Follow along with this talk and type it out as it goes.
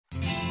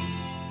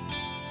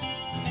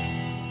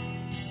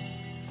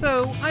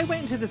So, I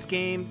went into this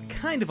game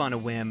kind of on a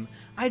whim.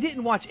 I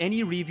didn't watch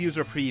any reviews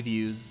or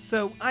previews,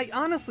 so I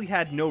honestly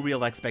had no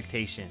real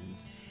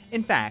expectations.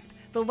 In fact,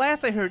 the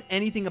last I heard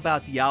anything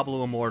about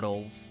Diablo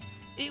Immortals,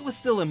 it was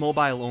still a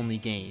mobile-only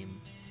game.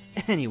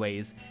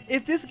 Anyways,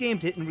 if this game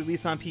didn't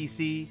release on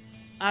PC,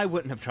 I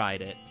wouldn't have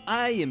tried it.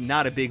 I am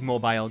not a big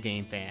mobile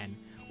game fan,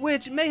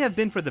 which may have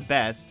been for the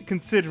best,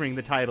 considering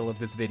the title of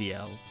this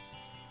video.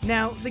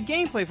 Now, the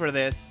gameplay for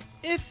this,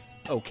 it's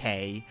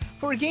okay.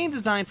 For a game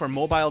designed for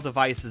mobile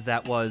devices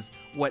that was,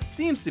 what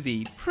seems to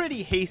be,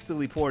 pretty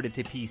hastily ported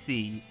to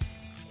PC,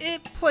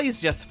 it plays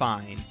just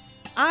fine.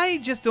 I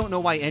just don't know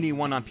why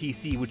anyone on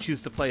PC would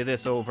choose to play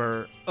this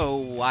over,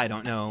 oh, I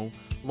don't know,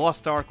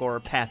 Lost Ark or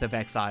Path of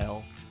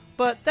Exile.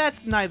 But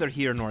that's neither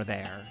here nor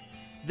there.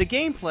 The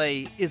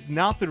gameplay is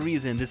not the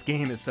reason this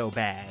game is so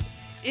bad.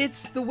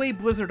 It's the way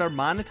Blizzard are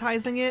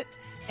monetizing it,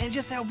 and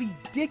just how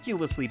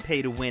ridiculously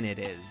pay-to-win it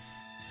is.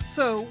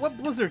 So, what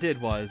Blizzard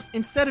did was,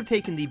 instead of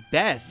taking the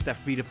best that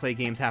free-to-play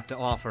games have to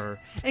offer,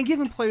 and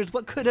giving players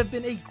what could have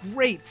been a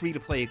great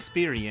free-to-play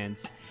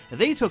experience,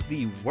 they took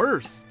the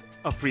worst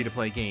of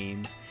free-to-play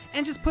games,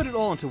 and just put it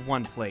all into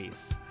one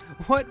place.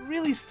 What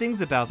really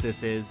stings about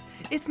this is,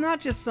 it's not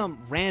just some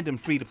random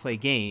free-to-play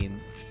game,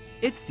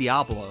 it's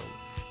Diablo.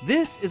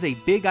 This is a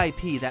big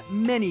IP that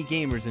many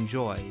gamers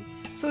enjoy,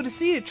 so to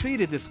see it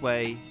treated this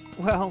way,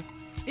 well,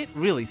 it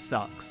really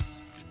sucks.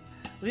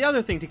 The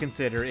other thing to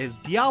consider is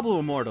Diablo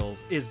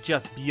Immortals is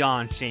just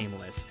beyond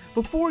shameless.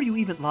 Before you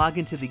even log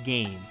into the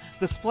game,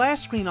 the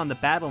splash screen on the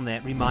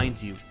BattleNet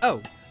reminds you,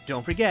 oh,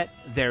 don't forget,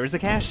 there is a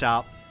cash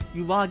shop.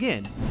 You log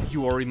in,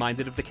 you are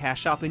reminded of the cash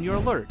shop in your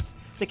alerts.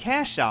 The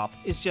cash shop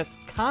is just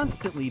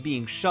constantly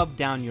being shoved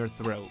down your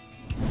throat.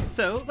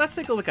 So let's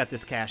take a look at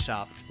this cash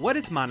shop, what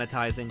it's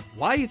monetizing,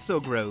 why it's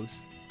so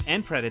gross,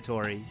 and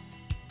predatory,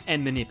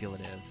 and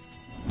manipulative.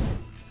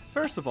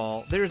 First of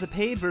all, there is a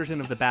paid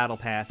version of the Battle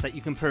Pass that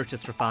you can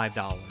purchase for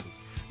 $5.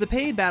 The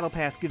paid Battle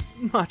Pass gives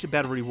much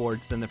better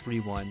rewards than the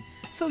free one,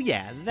 so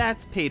yeah,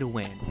 that's pay to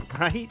win,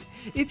 right?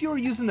 If you're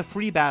using the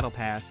free Battle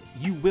Pass,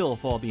 you will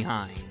fall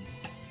behind.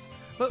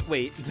 But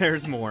wait,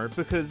 there's more,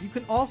 because you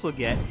can also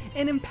get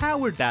an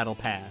Empowered Battle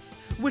Pass,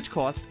 which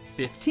costs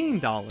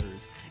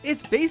 $15.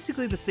 It's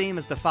basically the same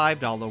as the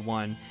 $5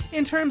 one,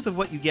 in terms of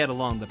what you get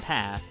along the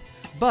path,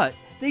 but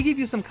they give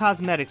you some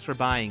cosmetics for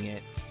buying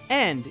it,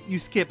 and you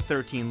skip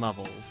 13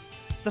 levels.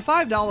 The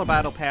 $5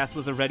 Battle Pass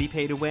was already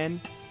pay to win,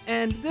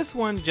 and this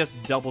one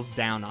just doubles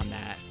down on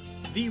that.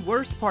 The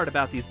worst part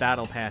about these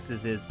Battle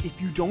Passes is,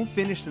 if you don't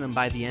finish them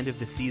by the end of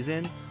the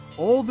season,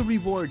 all the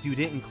rewards you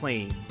didn't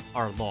claim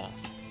are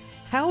lost.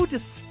 How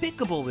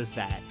despicable is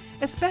that?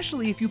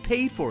 Especially if you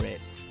paid for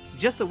it.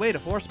 Just a way to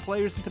force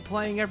players into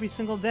playing every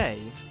single day.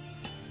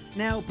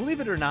 Now, believe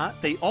it or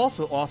not, they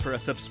also offer a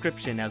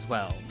subscription as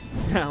well.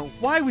 Now,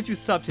 why would you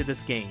sub to this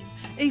game?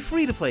 A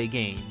free-to-play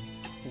game?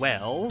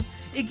 Well,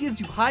 it gives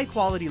you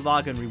high-quality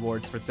login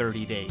rewards for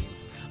 30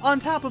 days,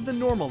 on top of the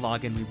normal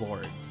login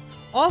rewards.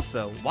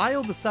 Also,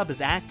 while the sub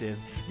is active,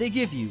 they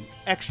give you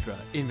extra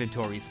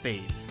inventory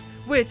space,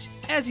 which,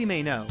 as you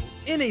may know,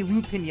 in a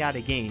Loot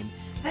Pinata game,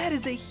 that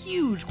is a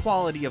huge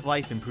quality of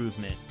life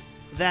improvement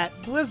that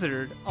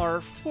Blizzard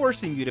are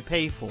forcing you to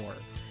pay for.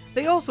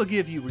 They also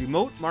give you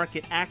remote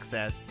market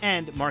access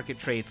and market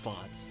trade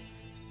slots.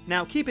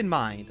 Now keep in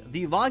mind,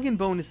 the login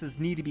bonuses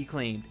need to be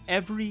claimed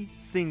every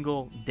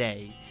single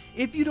day.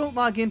 If you don't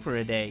log in for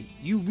a day,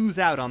 you lose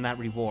out on that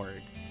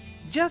reward.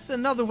 Just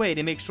another way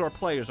to make sure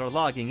players are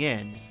logging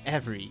in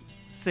every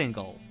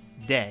single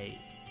day.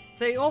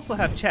 They also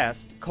have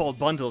chests, called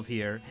bundles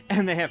here,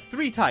 and they have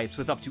 3 types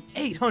with up to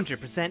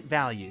 800%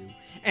 value.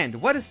 And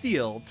what a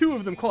steal, 2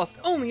 of them cost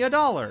only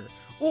 $1!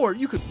 Or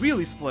you could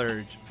really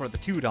splurge for the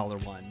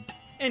 $2 one.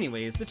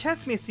 Anyways, the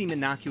chests may seem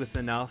innocuous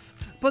enough,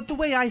 but the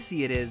way I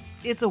see it is,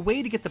 it's a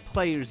way to get the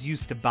players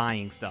used to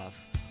buying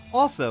stuff.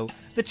 Also,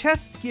 the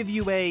chests give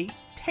you a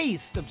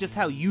taste of just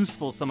how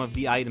useful some of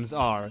the items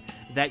are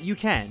that you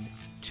can,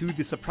 to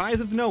the surprise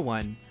of no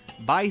one,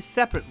 buy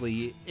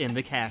separately in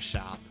the cash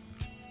shop.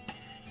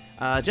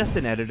 Just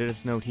an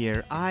editor's note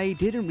here, I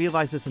didn't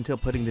realize this until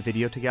putting the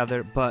video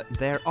together, but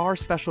there are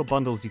special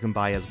bundles you can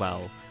buy as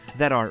well,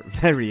 that are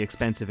very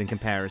expensive in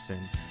comparison.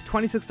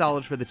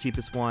 $26 for the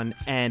cheapest one,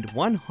 and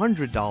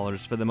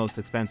 $100 for the most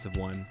expensive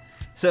one.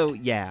 So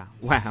yeah,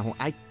 wow,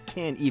 I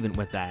can't even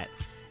with that.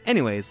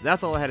 Anyways,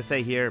 that's all I had to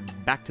say here,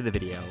 back to the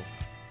video.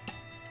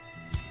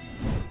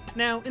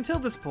 Now, until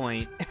this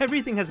point,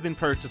 everything has been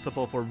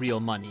purchasable for real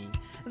money.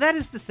 That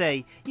is to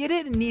say, you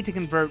didn't need to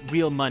convert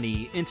real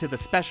money into the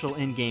special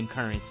in-game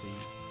currency.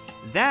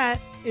 That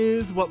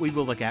is what we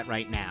will look at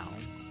right now.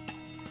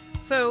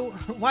 So,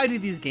 why do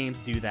these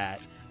games do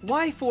that?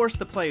 Why force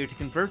the player to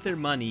convert their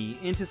money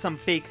into some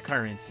fake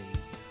currency?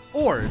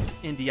 Orbs,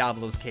 in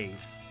Diablo's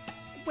case.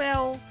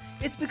 Well,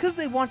 it's because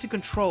they want to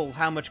control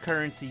how much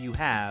currency you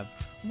have,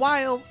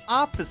 while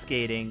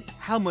obfuscating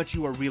how much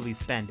you are really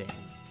spending.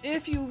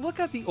 If you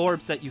look at the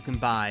orbs that you can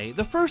buy,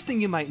 the first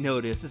thing you might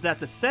notice is that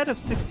the set of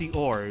 60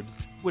 orbs,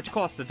 which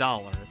cost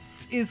 $1,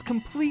 is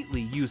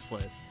completely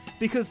useless,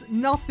 because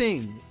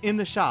nothing in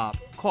the shop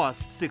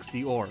costs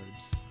 60 orbs.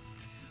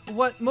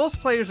 What most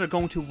players are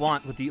going to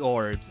want with the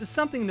orbs is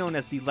something known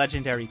as the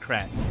Legendary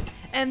Crest,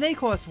 and they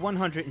cost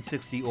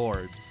 160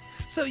 orbs.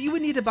 So you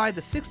would need to buy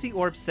the 60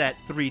 orb set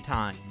 3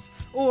 times,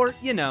 or,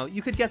 you know,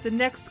 you could get the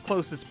next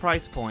closest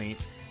price point,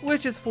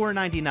 which is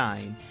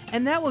 $4.99,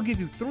 and that will give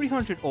you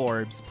 300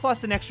 orbs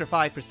plus an extra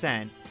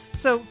 5%,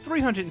 so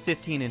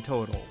 315 in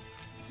total.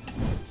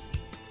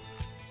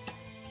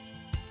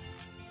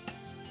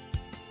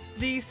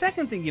 The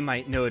second thing you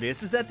might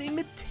notice is that they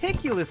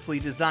meticulously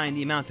design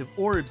the amount of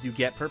orbs you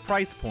get per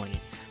price point,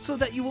 so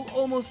that you will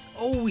almost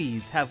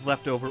always have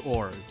leftover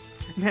orbs.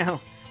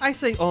 Now, I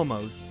say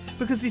almost,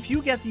 because if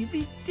you get the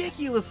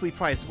ridiculously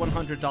priced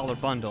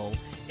 $100 bundle,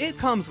 it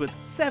comes with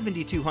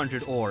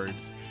 7,200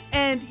 orbs,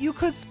 and you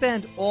could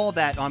spend all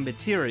that on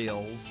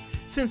materials,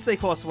 since they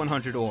cost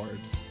 100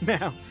 orbs.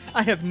 Now,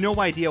 I have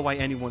no idea why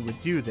anyone would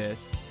do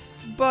this,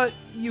 but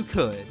you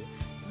could.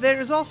 There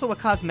is also a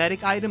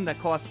cosmetic item that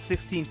costs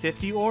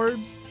 1,650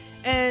 orbs,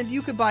 and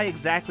you could buy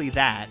exactly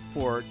that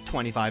for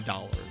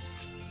 $25.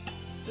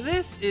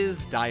 This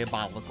is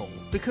diabolical,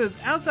 because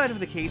outside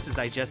of the cases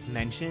I just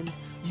mentioned,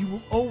 you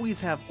will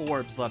always have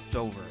orbs left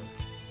over.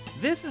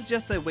 This is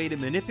just a way to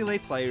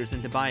manipulate players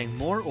into buying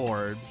more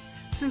orbs,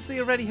 since they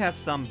already have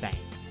some bank.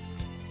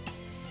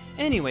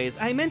 Anyways,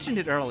 I mentioned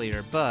it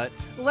earlier, but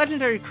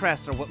Legendary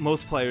Crests are what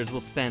most players will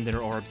spend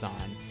their orbs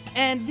on,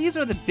 and these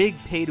are the big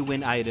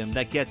pay-to-win item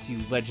that gets you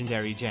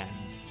Legendary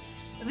Gems.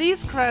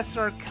 These crests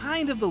are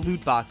kind of the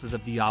loot boxes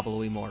of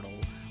Diablo Immortal,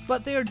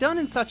 but they are done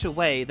in such a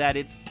way that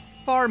it's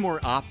far more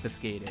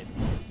obfuscated.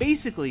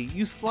 Basically,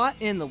 you slot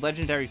in the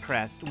Legendary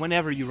Crest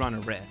whenever you run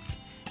a rift,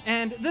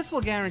 and this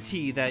will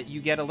guarantee that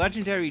you get a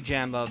Legendary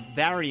Gem of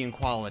varying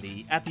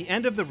quality at the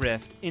end of the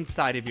rift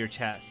inside of your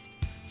chest.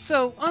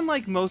 So,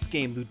 unlike most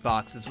game loot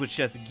boxes which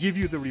just give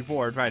you the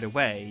reward right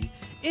away,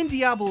 in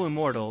Diablo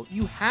Immortal,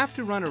 you have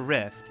to run a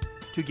rift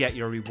to get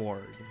your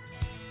reward.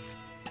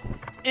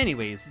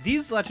 Anyways,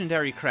 these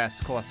Legendary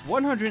Crests cost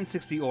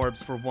 160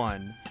 orbs for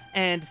 1,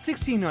 and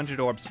 1,600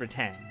 orbs for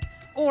 10.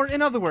 Or,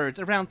 in other words,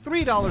 around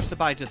 $3 to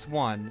buy just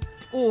 1,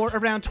 or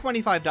around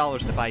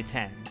 $25 to buy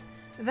 10.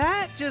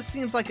 That just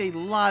seems like a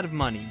lot of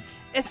money,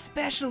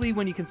 especially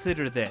when you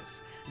consider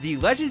this. The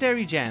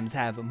Legendary Gems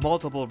have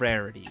multiple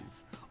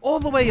rarities, all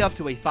the way up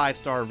to a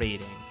 5-star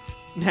rating.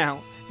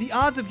 Now, the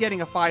odds of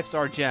getting a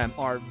 5-star gem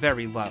are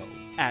very low,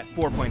 at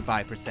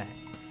 4.5%.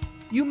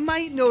 You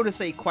might notice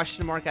a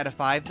question mark out of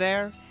 5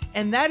 there,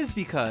 and that is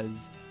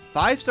because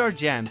 5-star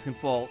gems can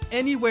fall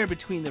anywhere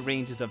between the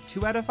ranges of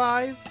 2 out of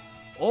 5,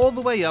 all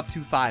the way up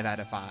to 5 out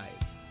of 5.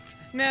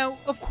 Now,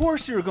 of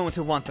course you're going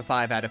to want the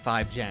 5 out of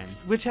 5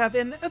 gems, which have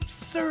an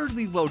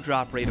absurdly low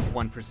drop rate of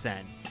 1%.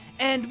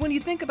 And when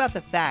you think about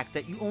the fact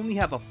that you only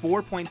have a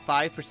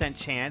 4.5%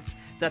 chance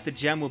that the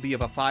gem will be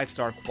of a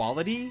 5-star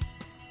quality,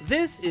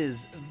 this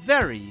is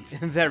very,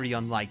 very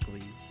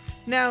unlikely.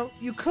 Now,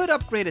 you could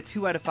upgrade a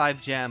 2 out of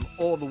 5 gem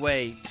all the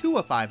way to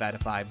a 5 out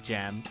of 5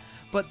 gem,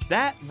 but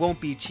that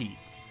won't be cheap.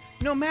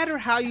 No matter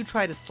how you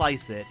try to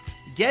slice it,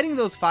 getting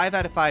those 5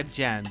 out of 5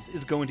 gems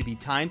is going to be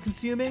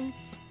time-consuming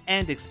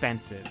and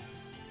expensive.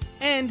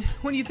 And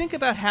when you think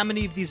about how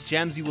many of these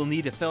gems you will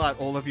need to fill out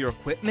all of your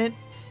equipment,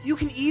 you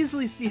can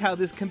easily see how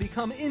this can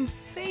become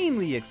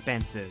insanely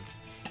expensive.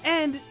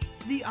 And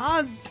the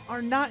odds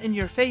are not in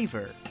your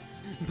favor.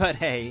 But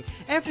hey,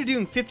 after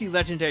doing 50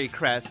 Legendary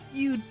Crests,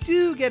 you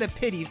do get a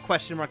pity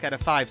question mark at a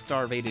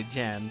 5-star rated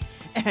gem,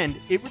 and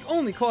it would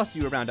only cost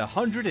you around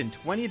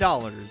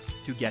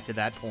 $120 to get to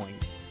that point.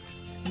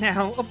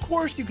 Now, of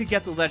course you could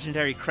get the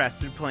Legendary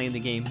Crests through playing the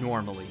game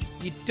normally.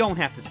 You don't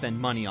have to spend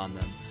money on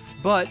them,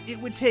 but it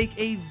would take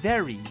a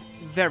very,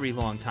 very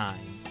long time.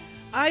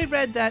 I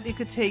read that it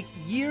could take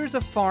years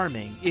of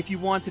farming if you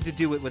wanted to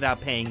do it without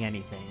paying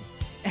anything.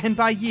 And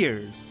by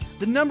years,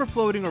 the number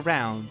floating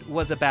around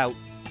was about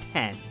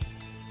 10.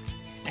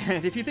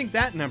 And if you think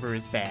that number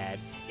is bad,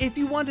 if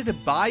you wanted to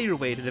buy your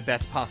way to the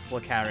best possible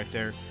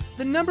character,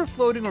 the number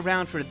floating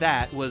around for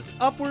that was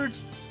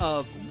upwards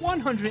of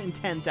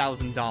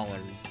 $110,000.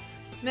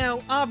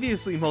 Now,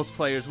 obviously most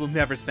players will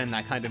never spend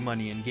that kind of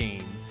money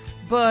in-game,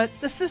 but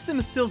the system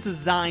is still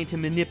designed to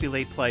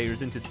manipulate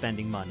players into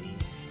spending money.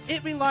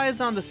 It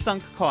relies on the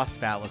sunk cost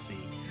fallacy,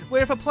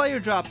 where if a player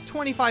drops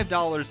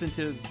 $25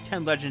 into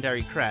 10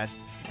 Legendary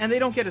Crests, and they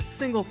don't get a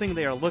single thing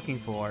they are looking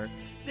for,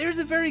 there's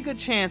a very good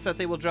chance that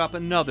they will drop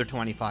another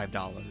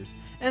 $25,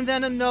 and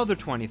then another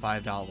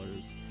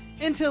 $25,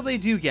 until they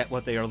do get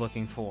what they are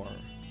looking for.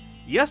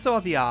 Yes,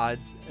 all the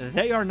odds,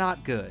 they are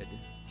not good.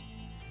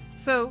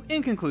 So,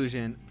 in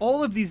conclusion,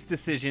 all of these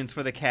decisions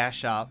for the cash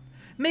shop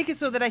make it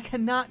so that I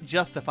cannot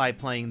justify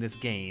playing this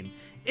game.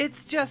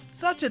 It's just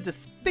such a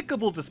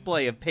despicable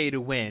display of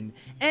pay-to-win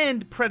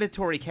and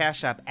predatory cash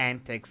shop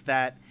antics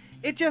that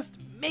it just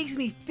makes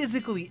me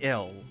physically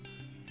ill.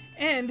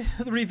 And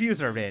the reviews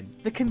are in.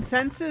 The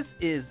consensus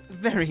is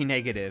very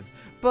negative,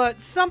 but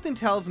something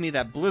tells me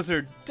that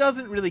Blizzard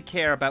doesn't really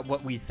care about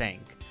what we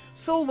think,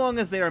 so long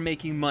as they are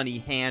making money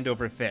hand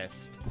over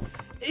fist.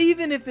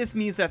 even if this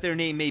means that their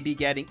name may be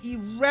getting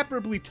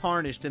irreparably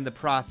tarnished in the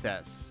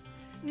process.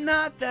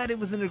 Not that it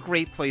was in a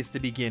great place to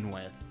begin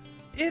with.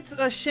 It's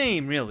a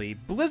shame, really.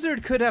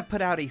 Blizzard could have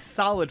put out a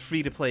solid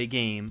free-to-play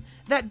game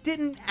that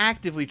didn't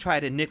actively try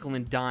to nickel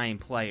and dime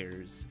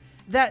players,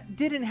 that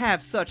didn't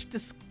have such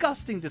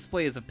disgusting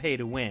displays of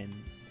pay-to-win.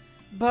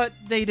 But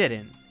they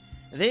didn't.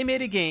 They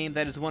made a game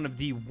that is one of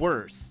the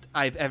worst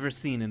I've ever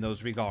seen in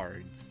those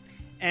regards.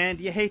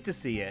 And you hate to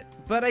see it,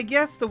 but I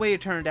guess the way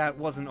it turned out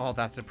wasn't all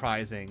that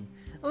surprising.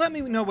 Let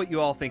me know what you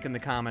all think in the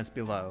comments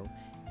below.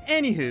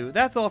 Anywho,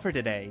 that's all for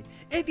today.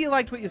 If you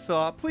liked what you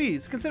saw,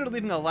 please consider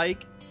leaving a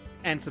like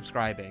and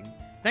subscribing.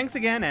 Thanks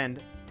again,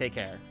 and take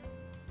care.